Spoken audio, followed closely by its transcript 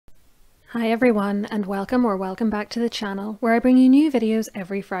Hi everyone, and welcome back to the channel where I bring you new videos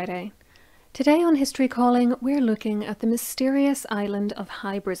every Friday. Today on History Calling we're looking at the mysterious island of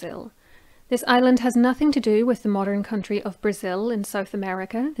Hy Brasil. This island has nothing to do with the modern country of Brazil in South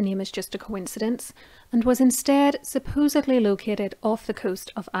America, the name is just a coincidence, and was instead supposedly located off the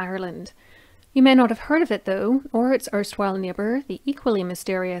coast of Ireland. You may not have heard of it though, or its erstwhile neighbour, the equally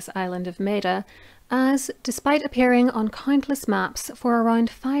mysterious island of Mayda, as, despite appearing on countless maps for around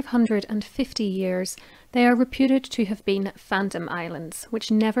 550 years, they are reputed to have been phantom islands, which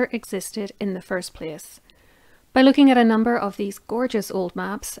never existed in the first place. By looking at a number of these gorgeous old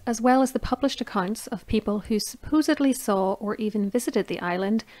maps, as well as the published accounts of people who supposedly saw or even visited the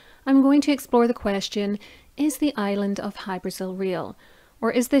island, I'm going to explore the question, is the island of Hy Brasil real?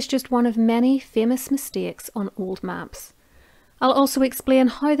 Or is this just one of many famous mistakes on old maps? I'll also explain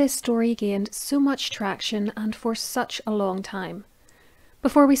how this story gained so much traction and for such a long time.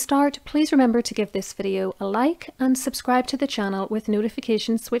 Before we start, please remember to give this video a like and subscribe to the channel with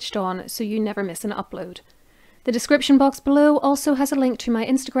notifications switched on so you never miss an upload. The description box below also has a link to my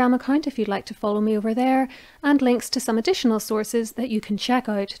Instagram account if you'd like to follow me over there, and links to some additional sources that you can check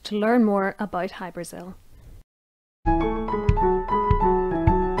out to learn more about Hy Brasil.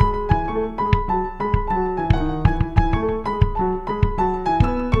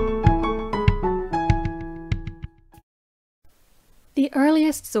 The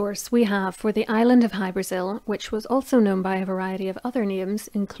earliest source we have for the island of Hy Brasil, which was also known by a variety of other names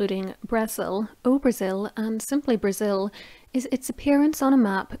including Brasil, O Brasil and simply Brazil, is its appearance on a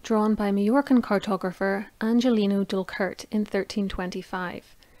map drawn by Majorcan cartographer Angelino Dulcert in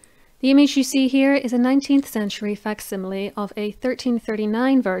 1325. The image you see here is a 19th century facsimile of a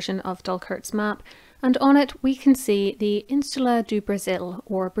 1339 version of Dulcert's map, and on it we can see the Insula do Brasil,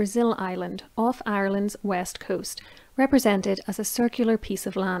 or Brazil Island, off Ireland's west coast, represented as a circular piece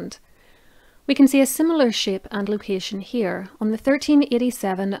of land. We can see a similar shape and location here on the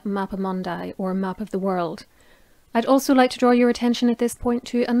 1387 Mappa Mundi, or Map of the World. I'd also like to draw your attention at this point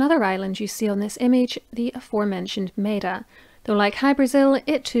to another island you see on this image, the aforementioned Mayda, though like Hy Brasil,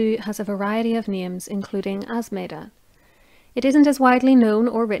 it too has a variety of names including as Mayda. It isn't as widely known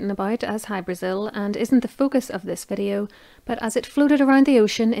or written about as Hy Brasil and isn't the focus of this video, but as it floated around the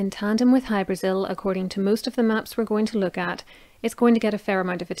ocean in tandem with Hy Brasil, according to most of the maps we're going to look at, it's going to get a fair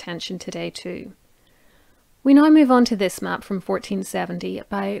amount of attention today too. We now move on to this map from 1470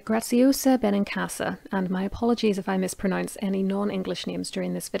 by Graciosa Benincasa, and my apologies if I mispronounce any non-English names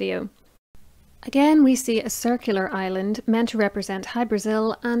during this video. Again, we see a circular island meant to represent Hy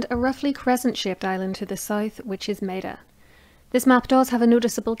Brasil and a roughly crescent-shaped island to the south, which is Mayda. This map does have a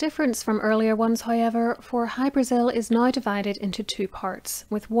noticeable difference from earlier ones, however, for Hy Brasil is now divided into two parts,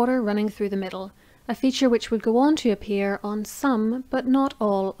 with water running through the middle, a feature which would go on to appear on some, but not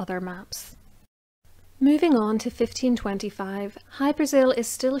all, other maps. Moving on to 1525, Hy Brasil is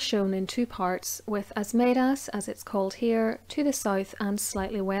still shown in two parts, with As Meidas, as it's called here, to the south and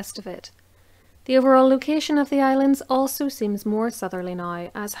slightly west of it. The overall location of the islands also seems more southerly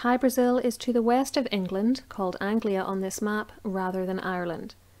now, as Hy Brasil is to the west of England, called Anglia on this map, rather than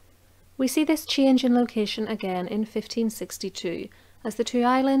Ireland. We see this change in location again in 1562, as the two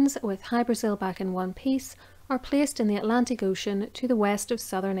islands, with Hy Brasil back in one piece, are placed in the Atlantic Ocean to the west of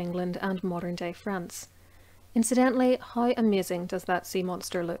southern England and modern-day France. Incidentally, how amazing does that sea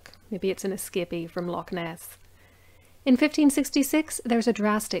monster look? Maybe it's an escapee from Loch Ness. In 1566, there's a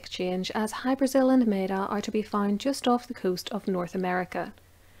drastic change as Hy Brasil and Mayda are to be found just off the coast of North America.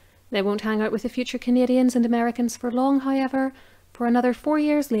 They won't hang out with the future Canadians and Americans for long, however. For another 4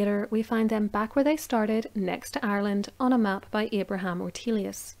 years later, we find them back where they started, next to Ireland, on a map by Abraham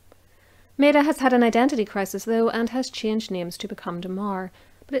Ortelius. Mayda has had an identity crisis though, and has changed names to become Demar,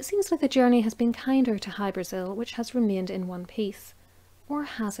 but it seems like the journey has been kinder to Hy Brasil, which has remained in one piece. Or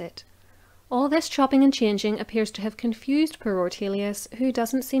has it? All this chopping and changing appears to have confused poor Ortelius, who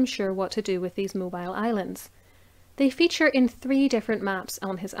doesn't seem sure what to do with these mobile islands. They feature in 3 different maps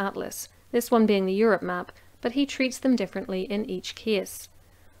on his atlas, this one being the Europe map, but he treats them differently in each case.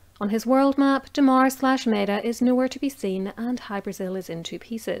 On his world map, Demar/Mayda is nowhere to be seen and Hy Brasil is in 2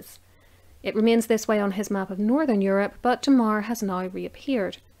 pieces. It remains this way on his map of Northern Europe, but Demar has now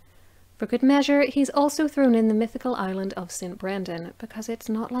reappeared. For good measure, he's also thrown in the mythical island of St. Brendan, because it's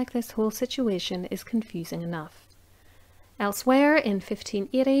not like this whole situation is confusing enough. Elsewhere, in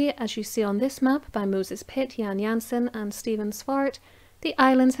 1580, as you see on this map by Moses Pitt, Jan Jansen and Stephen Swart, the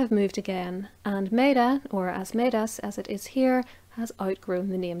islands have moved again, and Mayda, or As Meidas as it is here, has outgrown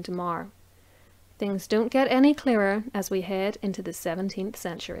the name Demar. Things don't get any clearer as we head into the 17th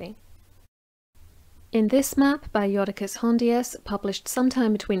century. In this map by Jodocus Hondius, published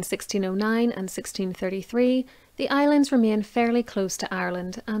sometime between 1609 and 1633, the islands remain fairly close to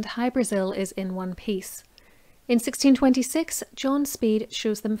Ireland and Hy Brasil is in one piece. In 1626, John Speed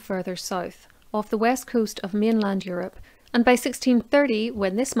shows them further south, off the west coast of mainland Europe, and by 1630,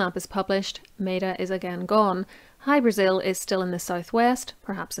 when this map is published, Mayda is again gone. Hy Brasil is still in the southwest,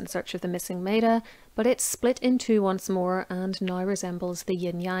 perhaps in search of the missing Mayda, but it's split in two once more and now resembles the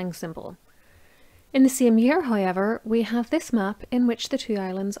yin-yang symbol. In the same year, however, we have this map in which the two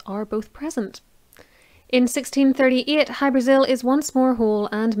islands are both present. In 1638, Hy Brasil is once more whole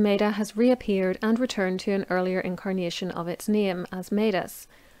and Mayda has reappeared and returned to an earlier incarnation of its name as Maydas.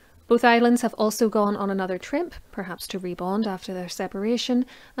 Both islands have also gone on another trip, perhaps to rebond after their separation,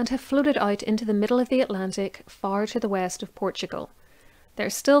 and have floated out into the middle of the Atlantic, far to the west of Portugal. They're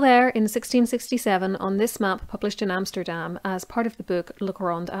still there in 1667 on this map published in Amsterdam as part of the book Le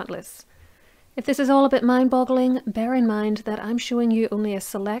Grand Atlas. If this is all a bit mind-boggling, bear in mind that I'm showing you only a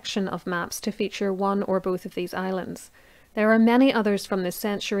selection of maps to feature one or both of these islands. There are many others from this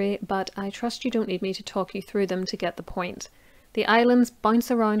century, but I trust you don't need me to talk you through them to get the point. The islands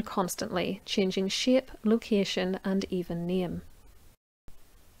bounce around constantly, changing shape, location, and even name.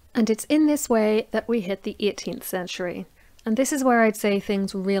 And it's in this way that we hit the 18th century. And this is where I'd say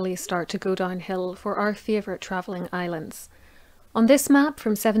things really start to go downhill for our favourite travelling islands. On this map from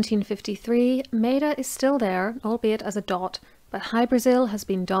 1753, Mayda is still there, albeit as a dot, but Hy Brasil has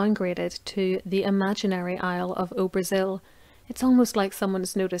been downgraded to the imaginary Isle of O Brasil. It's almost like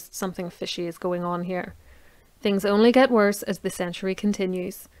someone's noticed something fishy is going on here. Things only get worse as the century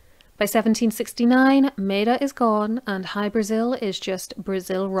continues. By 1769, Mayda is gone and Hy Brasil is just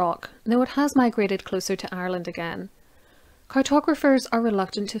Brazil Rock, though it has migrated closer to Ireland again. Cartographers are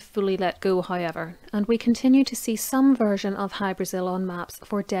reluctant to fully let go, however, and we continue to see some version of Hy Brasil on maps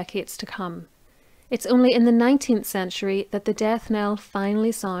for decades to come. It's only in the 19th century that the death knell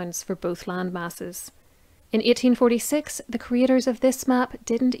finally sounds for both land masses. In 1846, the creators of this map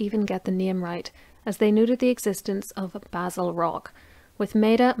didn't even get the name right, as they noted the existence of Basil Rock, with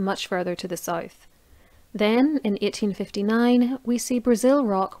Mayda much further to the south. Then, in 1859, we see Brazil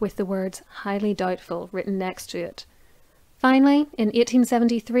Rock with the words highly doubtful written next to it. Finally, in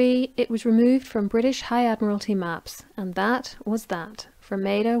 1873, it was removed from British High Admiralty maps, and that was that, for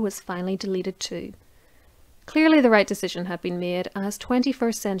Mayda was finally deleted too. Clearly the right decision had been made, as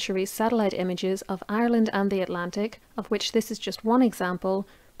 21st century satellite images of Ireland and the Atlantic, of which this is just one example,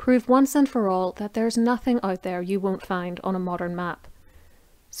 prove once and for all that there's nothing out there you won't find on a modern map.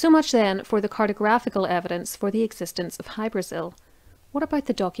 So much then for the cartographical evidence for the existence of Hy Brasil. What about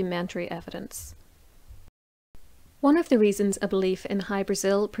the documentary evidence? One of the reasons a belief in Hy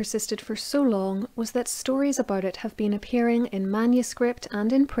Brasil persisted for so long was that stories about it have been appearing in manuscript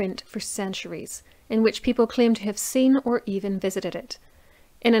and in print for centuries, in which people claim to have seen or even visited it.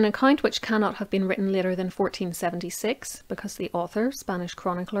 In an account which cannot have been written later than 1476, because the author, Spanish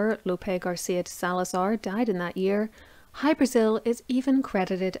chronicler Lope Garcia de Salazar, died in that year, Hy Brasil is even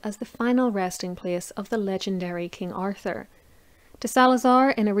credited as the final resting place of the legendary King Arthur. De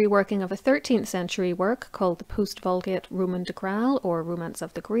Salazar, in a reworking of a 13th century work called the Post-Vulgate Roman de Graal, or Romance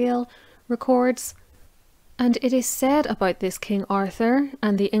of the Grail, records, "And it is said about this King Arthur,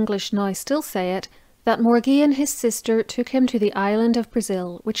 and the English now still say it, that Morgiane his sister took him to the island of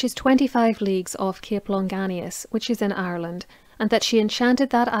Brasil, which is 25 leagues off Cape Longanius, which is in Ireland, and that she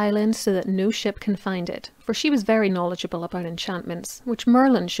enchanted that island so that no ship can find it, for she was very knowledgeable about enchantments, which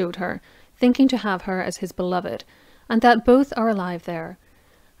Merlin showed her, thinking to have her as his beloved, and that both are alive there.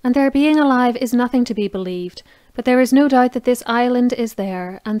 And their being alive is nothing to be believed, but there is no doubt that this island is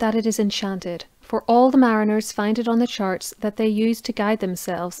there, and that it is enchanted, for all the mariners find it on the charts that they used to guide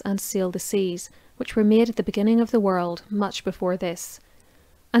themselves and sail the seas, which were made at the beginning of the world, much before this.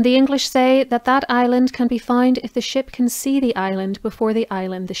 And the English say that that island can be found if the ship can see the island before the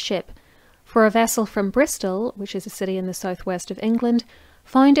island the ship, for a vessel from Bristol, which is a city in the southwest of England,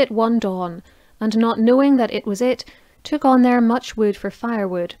 found it one dawn, and not knowing that it was it, took on there much wood for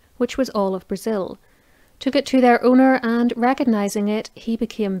firewood, which was all of Brazil, took it to their owner, and recognizing it, he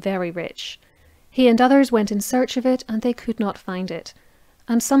became very rich. He and others went in search of it, and they could not find it.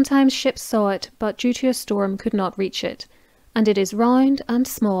 And sometimes ships saw it, but due to a storm could not reach it, and it is round and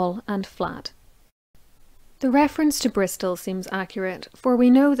small and flat." The reference to Bristol seems accurate, for we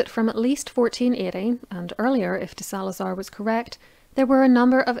know that from at least 1480, and earlier if de Salazar was correct, there were a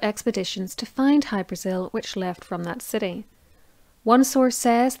number of expeditions to find Hy Brasil which left from that city. One source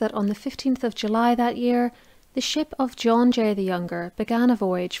says that on the 15th of July that year, the ship of John Jay the Younger began a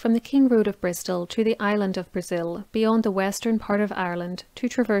voyage from the King Road of Bristol to the island of Brasil, beyond the western part of Ireland, to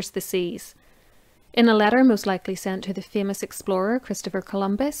traverse the seas. In a letter most likely sent to the famous explorer Christopher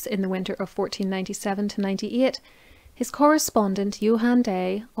Columbus in the winter of 1497–98, his correspondent Johann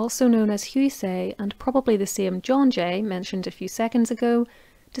Day, also known as Huysay and probably the same John Jay mentioned a few seconds ago,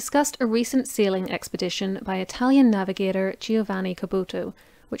 discussed a recent sailing expedition by Italian navigator Giovanni Caboto,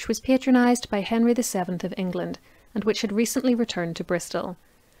 which was patronised by Henry VII of England, and which had recently returned to Bristol.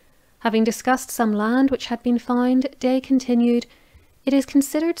 Having discussed some land which had been found, Day continued, "It is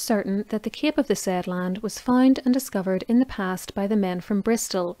considered certain that the cape of the said land was found and discovered in the past by the men from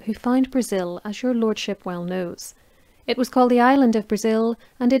Bristol, who found Brazil, as your lordship well knows. It was called the island of Brazil,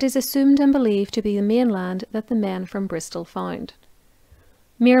 and it is assumed and believed to be the mainland that the men from Bristol found."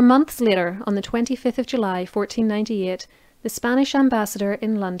 Mere months later, on the 25th of July 1498, the Spanish ambassador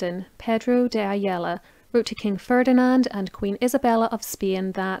in London, Pedro de Ayala, wrote to King Ferdinand and Queen Isabella of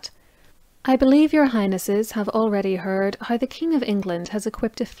Spain that, "I believe your highnesses have already heard how the King of England has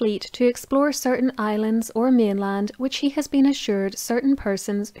equipped a fleet to explore certain islands or mainland which he has been assured certain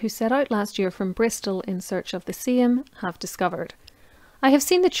persons who set out last year from Bristol in search of the same have discovered. I have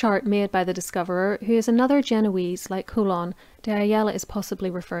seen the chart made by the discoverer, who is another Genoese like Colon, de Ayala is possibly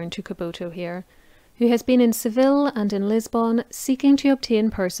referring to Caboto here, who has been in Seville and in Lisbon seeking to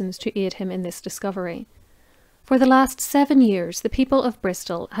obtain persons to aid him in this discovery. For the last 7 years, the people of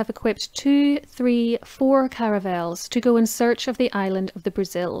Bristol have equipped 2, 3, 4 caravels to go in search of the island of the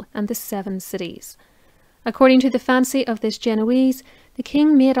Brazil and the 7 cities. According to the fancy of this Genoese, the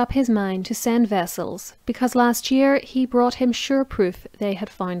king made up his mind to send vessels, because last year he brought him sure proof they had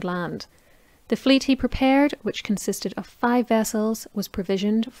found land. The fleet he prepared, which consisted of 5 vessels, was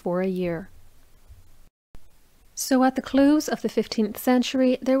provisioned for a year." So at the close of the 15th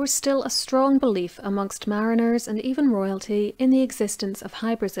century, there was still a strong belief amongst mariners and even royalty in the existence of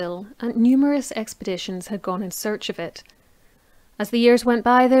Hy Brasil, and numerous expeditions had gone in search of it. As the years went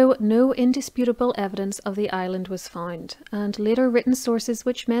by, though, no indisputable evidence of the island was found, and later written sources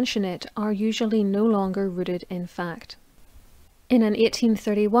which mention it are usually no longer rooted in fact. In an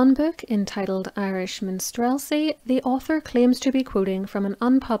 1831 book entitled Irish Minstrelsy, the author claims to be quoting from an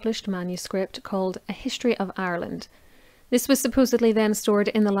unpublished manuscript called A History of Ireland. This was supposedly then stored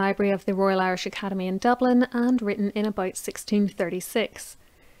in the library of the Royal Irish Academy in Dublin and written in about 1636.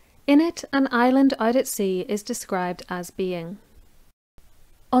 In it, an island out at sea is described as being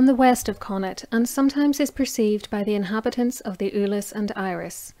on the west of Connaught, and sometimes is perceived by the inhabitants of the Ulis and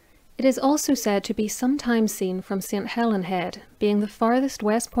Iris. It is also said to be sometimes seen from St. Helen Head, being the farthest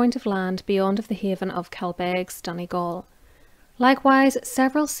west point of land beyond of the haven of Calbegs, Donegal. Likewise,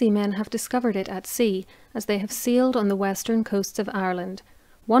 several seamen have discovered it at sea, as they have sailed on the western coasts of Ireland,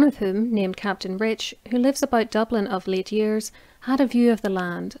 one of whom, named Captain Rich, who lives about Dublin of late years, had a view of the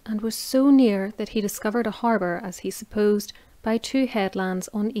land, and was so near that he discovered a harbour, as he supposed, by 2 headlands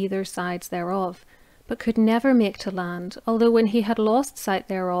on either sides thereof, but could never make to land, although when he had lost sight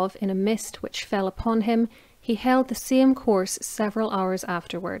thereof in a mist which fell upon him, he held the same course several hours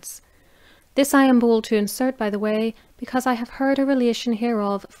afterwards. This I am bold to insert, by the way, because I have heard a relation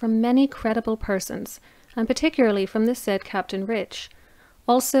hereof from many credible persons, and particularly from the said Captain Rich.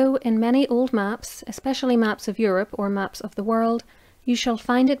 Also, in many old maps, especially maps of Europe or maps of the world, you shall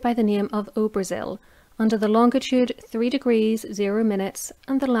find it by the name of Hy Brasil, under the longitude 3 degrees 0 minutes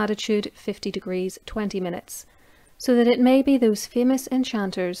and the latitude 50 degrees 20 minutes, so that it may be those famous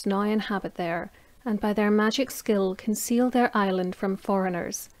enchanters now inhabit there, and by their magic skill conceal their island from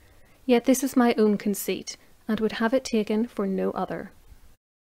foreigners. Yet this is my own conceit, and would have it taken for no other.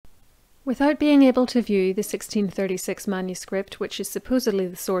 Without being able to view the 1636 manuscript, which is supposedly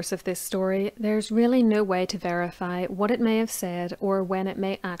the source of this story, there's really no way to verify what it may have said or when it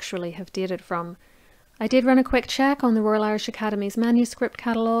may actually have dated from. I did run a quick check on the Royal Irish Academy's manuscript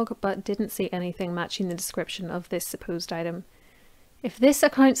catalogue, but didn't see anything matching the description of this supposed item. If this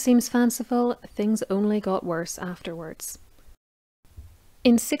account seems fanciful, things only got worse afterwards.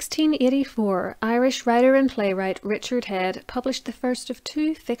 In 1684, Irish writer and playwright Richard Head published the first of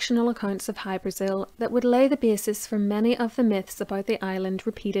 2 fictional accounts of Hy Brasil that would lay the basis for many of the myths about the island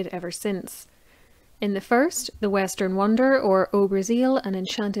repeated ever since. In the first, The Western Wonder, or Hy Brasil, an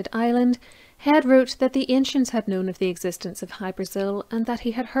enchanted island, Head wrote that the ancients had known of the existence of Hy Brasil, and that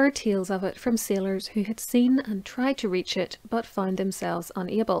he had heard tales of it from sailors who had seen and tried to reach it, but found themselves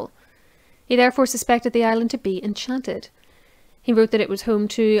unable. He therefore suspected the island to be enchanted. He wrote that it was home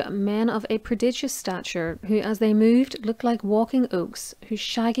to men of a prodigious stature, who as they moved looked like walking oaks, whose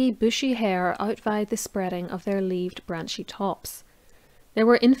shaggy bushy hair outvied the spreading of their leaved branchy tops. There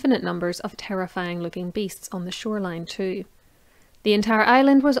were infinite numbers of terrifying-looking beasts on the shoreline too. The entire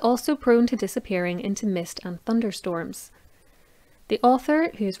island was also prone to disappearing into mist and thunderstorms. The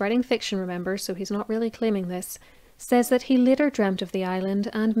author, who is writing fiction remember, so he's not really claiming this, says that he later dreamt of the island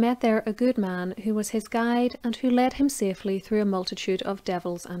and met there a good man who was his guide and who led him safely through a multitude of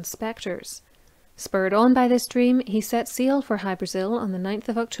devils and spectres. Spurred on by this dream, he set sail for Hy Brasil on the 9th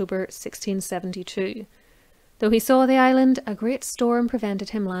of October 1672. Though he saw the island, a great storm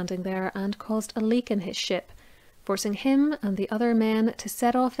prevented him landing there and caused a leak in his ship, forcing him and the other men to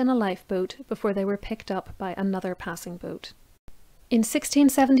set off in a lifeboat before they were picked up by another passing boat. In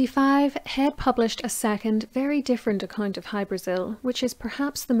 1675, Head published a second, very different account of Hy Brasil, which is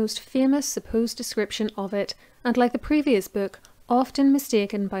perhaps the most famous supposed description of it, and like the previous book, often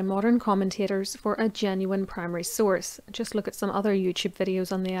mistaken by modern commentators for a genuine primary source. Just look at some other YouTube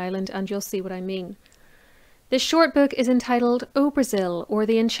videos on the island and you'll see what I mean. This short book is entitled O Brasil, or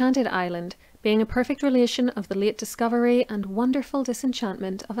the Enchanted Island, being a perfect relation of the late discovery and wonderful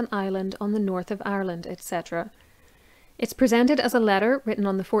disenchantment of an island on the north of Ireland, etc. It's presented as a letter written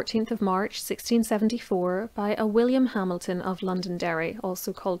on the 14th of March 1674 by a William Hamilton of Londonderry,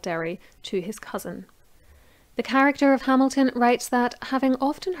 also called Derry, to his cousin. The character of Hamilton writes that, having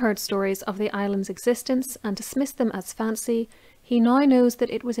often heard stories of the island's existence and dismissed them as fancy, he now knows that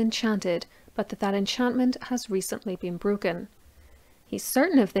it was enchanted, but that enchantment has recently been broken. He's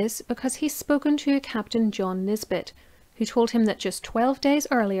certain of this because he's spoken to Captain John Nisbet, who told him that just 12 days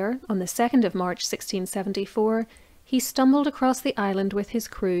earlier, on the 2nd of March 1674, he stumbled across the island with his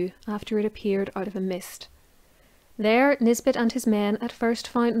crew after it appeared out of a mist. There, Nisbet and his men at first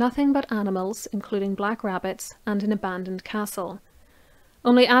found nothing but animals, including black rabbits, and an abandoned castle.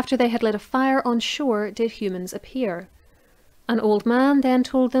 Only after they had lit a fire on shore did humans appear. An old man then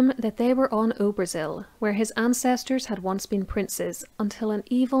told them that they were on O Brasil, where his ancestors had once been princes, until an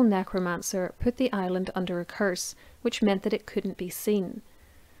evil necromancer put the island under a curse, which meant that it couldn't be seen.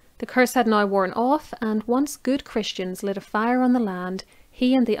 The curse had now worn off, and once good Christians lit a fire on the land,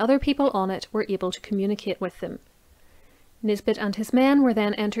 he and the other people on it were able to communicate with them. Nisbet and his men were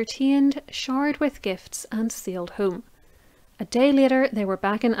then entertained, showered with gifts, and sailed home. A day later they were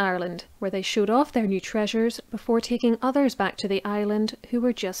back in Ireland, where they showed off their new treasures before taking others back to the island who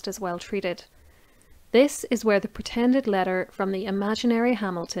were just as well treated. This is where the pretended letter from the imaginary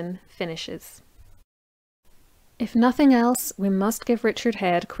Hamilton finishes. If nothing else, we must give Richard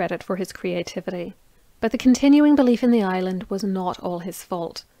Head credit for his creativity. But the continuing belief in the island was not all his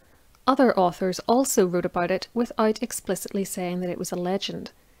fault. Other authors also wrote about it without explicitly saying that it was a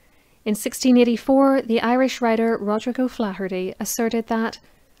legend. In 1684, the Irish writer Roderick O'Flaherty asserted that,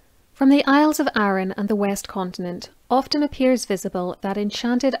 "From the Isles of Arran and the West Continent often appears visible that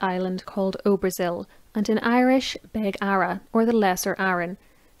enchanted island called O Brasil, and in Irish Beg Ara, or the Lesser Arran,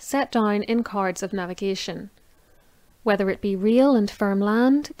 set down in cards of navigation. Whether it be real and firm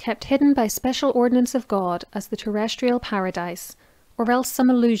land, kept hidden by special ordinance of God as the terrestrial paradise, or else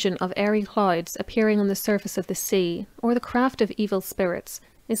some illusion of airy clouds appearing on the surface of the sea, or the craft of evil spirits,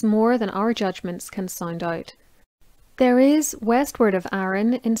 is more than our judgments can sound out. There is, westward of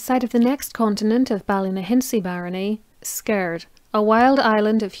Arran, in sight of the next continent of Ballynahincy barony, Scared, a wild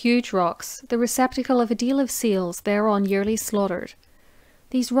island of huge rocks, the receptacle of a deal of seals thereon yearly slaughtered.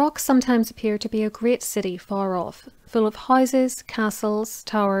 These rocks sometimes appear to be a great city far off, full of houses, castles,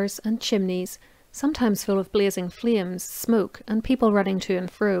 towers, and chimneys, sometimes full of blazing flames, smoke, and people running to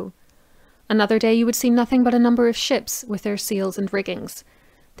and fro. Another day you would see nothing but a number of ships with their sails and riggings,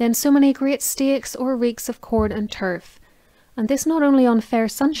 then so many great stakes or reeks of corn and turf, and this not only on fair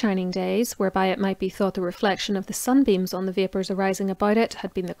sunshining days, whereby it might be thought the reflection of the sunbeams on the vapours arising about it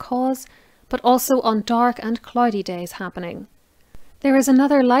had been the cause, but also on dark and cloudy days happening. There is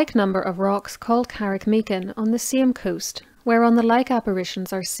another like number of rocks called Carrickmeekin on the same coast, whereon the like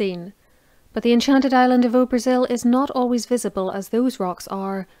apparitions are seen. But the enchanted island of O Brasil is not always visible as those rocks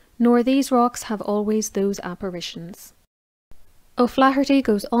are, nor these rocks have always those apparitions." O'Flaherty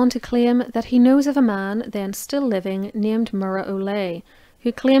goes on to claim that he knows of a man, then still living, named Murragh O'Leigh,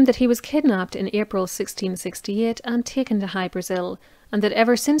 who claimed that he was kidnapped in April 1668 and taken to Hy Brasil, and that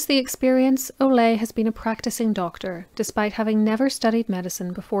ever since the experience, O'Leigh has been a practicing doctor, despite having never studied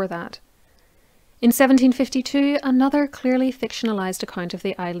medicine before that. In 1752, another clearly fictionalised account of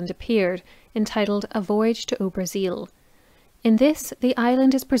the island appeared, entitled A Voyage to O Brasil. In this, the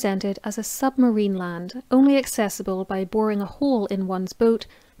island is presented as a submarine land, only accessible by boring a hole in one's boat,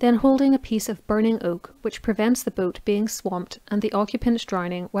 then holding a piece of burning oak, which prevents the boat being swamped and the occupant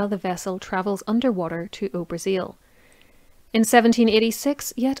drowning while the vessel travels underwater to O Brasil. In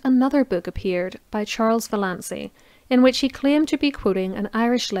 1786, yet another book appeared by Charles Vallancey, in which he claimed to be quoting an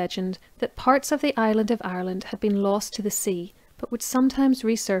Irish legend that parts of the island of Ireland had been lost to the sea, but would sometimes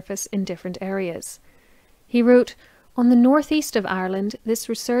resurface in different areas. He wrote, On the northeast of Ireland, this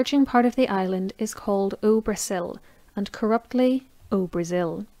resurging part of the island is called Hy Brasil, and corruptly Hy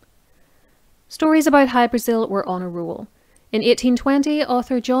Brasil. Stories about Hy Brasil were on a roll. In 1820,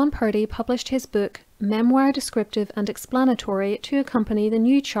 author John Purdy published his book, Memoir Descriptive and Explanatory, to accompany the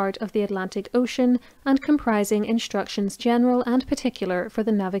new chart of the Atlantic Ocean and comprising instructions general and particular for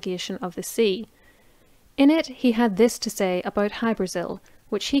the navigation of the sea. In it, he had this to say about Hy Brasil,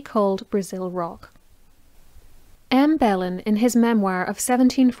 which he called Brazil Rock. M. Bellin, in his memoir of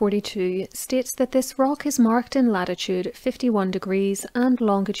 1742, states that this rock is marked in latitude 51 degrees and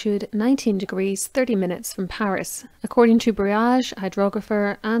longitude 19 degrees 30 minutes from Paris, according to Briage,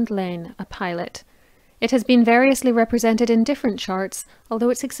 hydrographer, and Lane, a pilot. It has been variously represented in different charts, although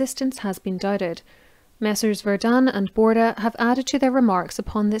its existence has been doubted. Messrs. Verdun and Borda have added to their remarks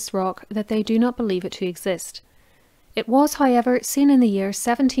upon this rock that they do not believe it to exist. It was, however, seen in the year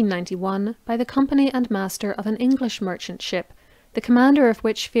 1791 by the company and master of an English merchant ship, the commander of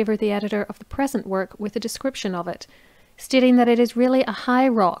which favoured the editor of the present work with a description of it, stating that it is really a high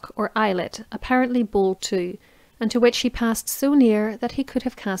rock or islet, apparently bold too, and to which he passed so near that he could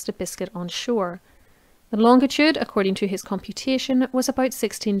have cast a biscuit on shore. The longitude, according to his computation, was about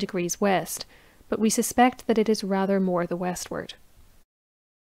 16 degrees west, but we suspect that it is rather more the westward.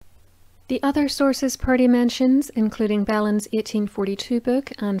 The other sources Purdy mentions, including Bellin's 1842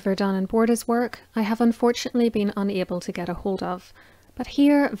 book and Verdun and Borda's work, I have unfortunately been unable to get a hold of. But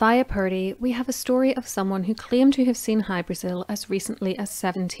here, via Purdy, we have a story of someone who claimed to have seen Hy Brasil as recently as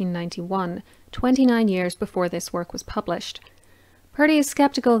 1791, 29 years before this work was published. Purdy is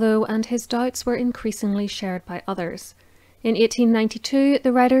sceptical though, and his doubts were increasingly shared by others. In 1892,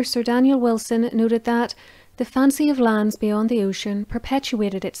 the writer Sir Daniel Wilson noted that the fancy of lands beyond the ocean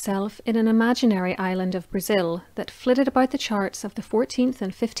perpetuated itself in an imaginary island of Brazil that flitted about the charts of the 14th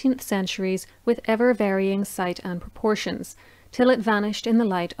and 15th centuries with ever-varying site and proportions, till it vanished in the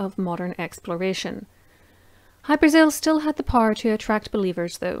light of modern exploration. Hy Brasil still had the power to attract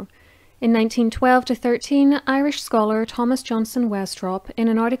believers, though. In 1912-13, Irish scholar Thomas Johnson Westrop, in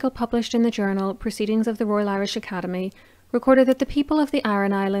an article published in the journal Proceedings of the Royal Irish Academy, recorded that the people of the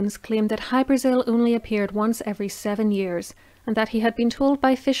Aran Islands claimed that Hy Brasil only appeared once every 7 years, and that he had been told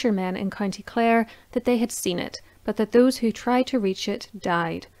by fishermen in County Clare that they had seen it, but that those who tried to reach it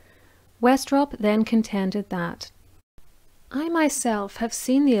died. Westrop then contended that I myself have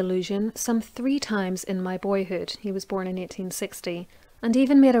seen the illusion some 3 times in my boyhood, he was born in 1860, and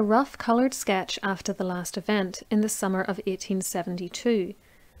even made a rough coloured sketch after the last event in the summer of 1872.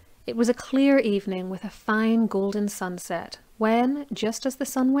 It was a clear evening with a fine golden sunset, when, just as the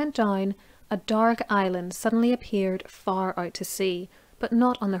sun went down, a dark island suddenly appeared far out to sea, but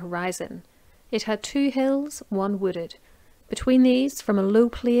not on the horizon. It had 2 hills, one wooded. Between these, from a low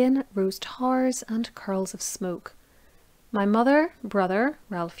plain, rose towers and curls of smoke. My mother, brother,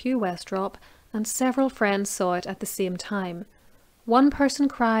 Ralph Hugh Westrop, and several friends saw it at the same time. One person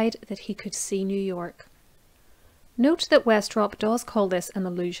cried that he could see New York. Note that Westrop does call this an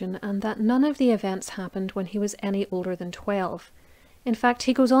illusion, and that none of the events happened when he was any older than 12. In fact,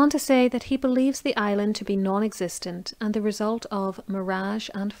 he goes on to say that he believes the island to be non-existent and the result of mirage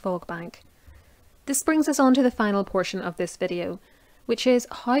and fog bank. This brings us on to the final portion of this video, which is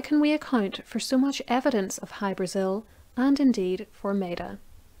how can we account for so much evidence of Hy Brasil, and indeed for Mayda.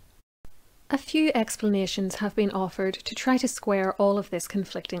 A few explanations have been offered to try to square all of this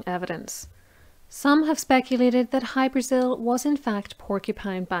conflicting evidence. Some have speculated that Hy Brasil was in fact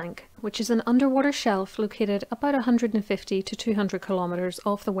Porcupine Bank, which is an underwater shelf located about 150 to 200 kilometres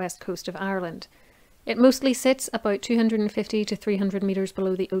off the west coast of Ireland. It mostly sits about 250 to 300 metres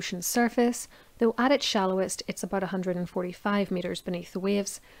below the ocean's surface, though at its shallowest it's about 145 metres beneath the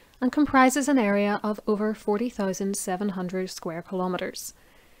waves, and comprises an area of over 40,700 square kilometres.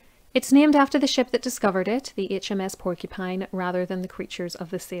 It's named after the ship that discovered it, the HMS Porcupine, rather than the creatures of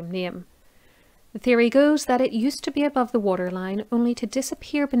the same name. The theory goes that it used to be above the waterline only to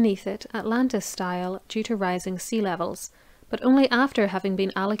disappear beneath it Atlantis style due to rising sea levels, but only after having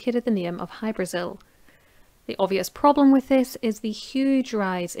been allocated the name of Hy Brasil. The obvious problem with this is the huge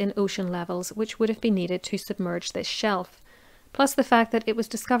rise in ocean levels which would have been needed to submerge this shelf, plus the fact that it was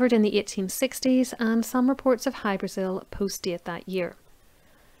discovered in the 1860s and some reports of Hy Brasil post-date that year.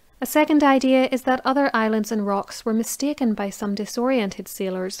 A second idea is that other islands and rocks were mistaken by some disoriented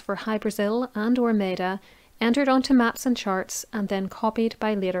sailors for Hy Brasil and or Mayda, entered onto maps and charts, and then copied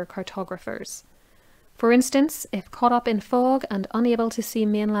by later cartographers. For instance, if caught up in fog and unable to see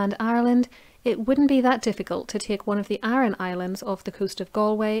mainland Ireland, it wouldn't be that difficult to take one of the Aran Islands off the coast of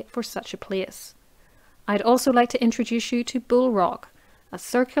Galway for such a place. I'd also like to introduce you to Bull Rock, a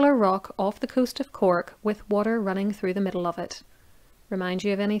circular rock off the coast of Cork with water running through the middle of it. Remind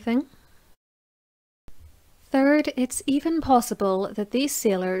you of anything? Third, it's even possible that these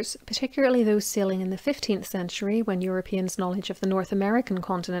sailors, particularly those sailing in the 15th century when Europeans' knowledge of the North American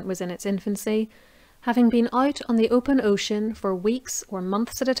continent was in its infancy, having been out on the open ocean for weeks or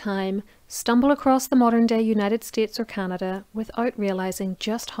months at a time, stumble across the modern-day United States or Canada without realising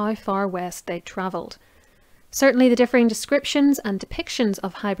just how far west they'd travelled. Certainly the differing descriptions and depictions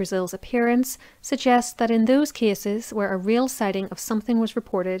of Hy Brasil's appearance suggest that in those cases where a real sighting of something was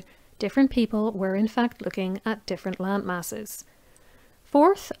reported, different people were in fact looking at different land masses.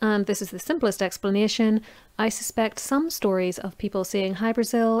 Fourth, and this is the simplest explanation, I suspect some stories of people seeing Hy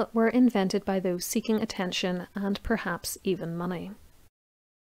Brasil were invented by those seeking attention and perhaps even money.